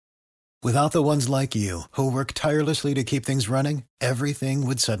Without the ones like you, who work tirelessly to keep things running, everything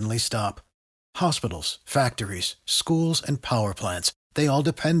would suddenly stop. Hospitals, factories, schools, and power plants, they all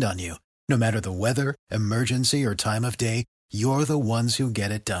depend on you. No matter the weather, emergency, or time of day, you're the ones who get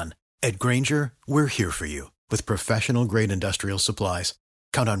it done. At Grainger, we're here for you with professional-grade industrial supplies.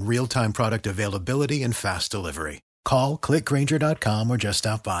 Count on real-time product availability and fast delivery. Call, click Grainger.com or just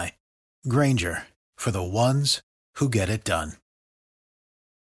stop by. Grainger, for the ones who get it done.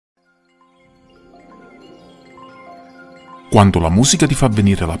 Quando la musica ti fa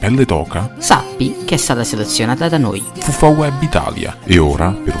venire la pelle d'oca, sappi che è stata selezionata da noi. Fuffa Web Italia. E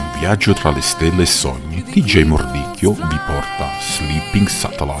ora, per un viaggio tra le stelle e sogni, DJ Mordicchio vi porta Sleeping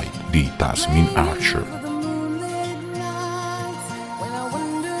Satellite di Tasmin Archer.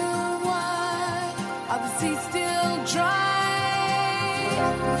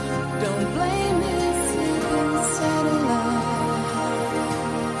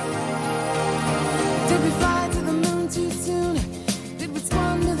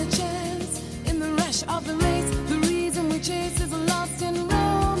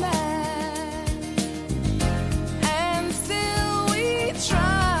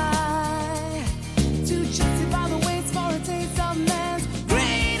 To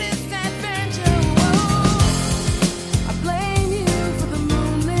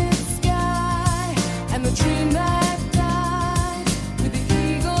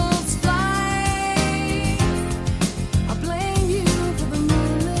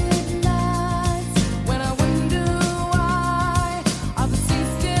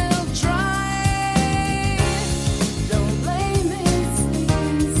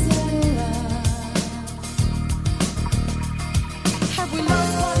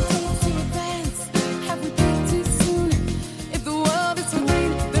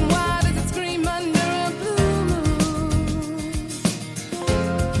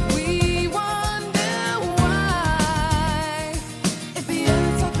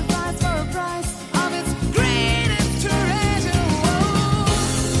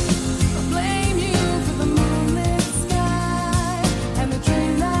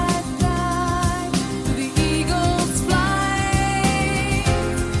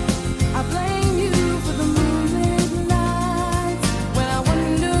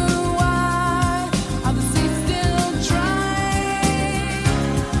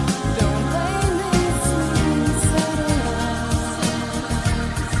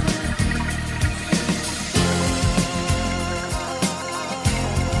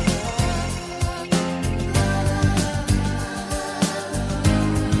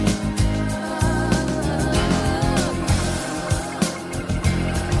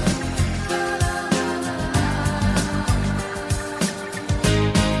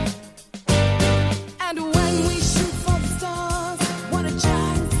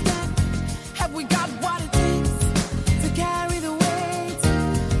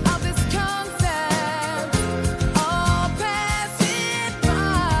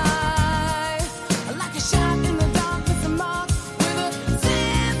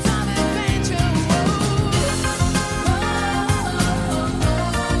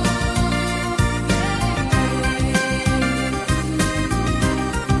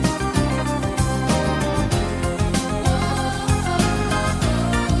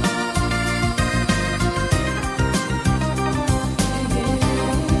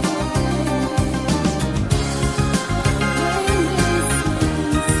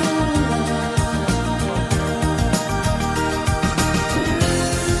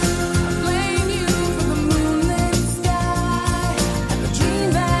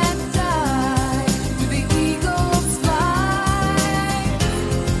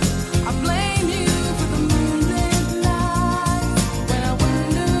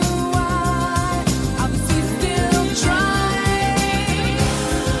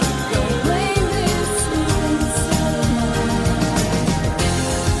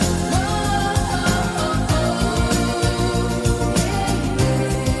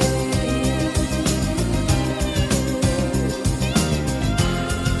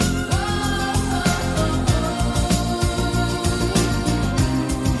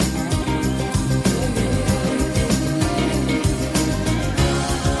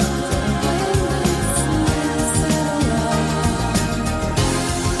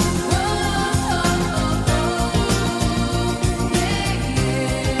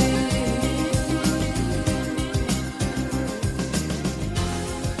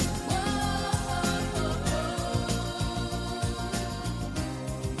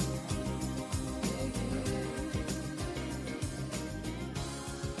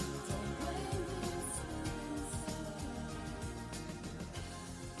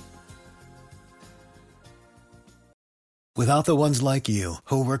Without the ones like you,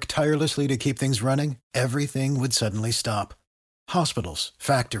 who work tirelessly to keep things running, everything would suddenly stop. Hospitals,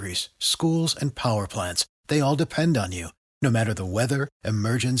 factories, schools, and power plants, they all depend on you. No matter the weather,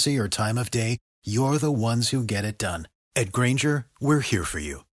 emergency, or time of day, you're the ones who get it done. At Grainger, we're here for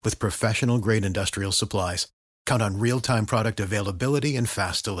you with professional-grade industrial supplies. Count on real-time product availability and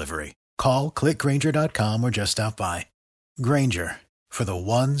fast delivery. Call, click Grainger.com, or just stop by. Grainger, for the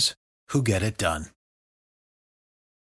ones who get it done.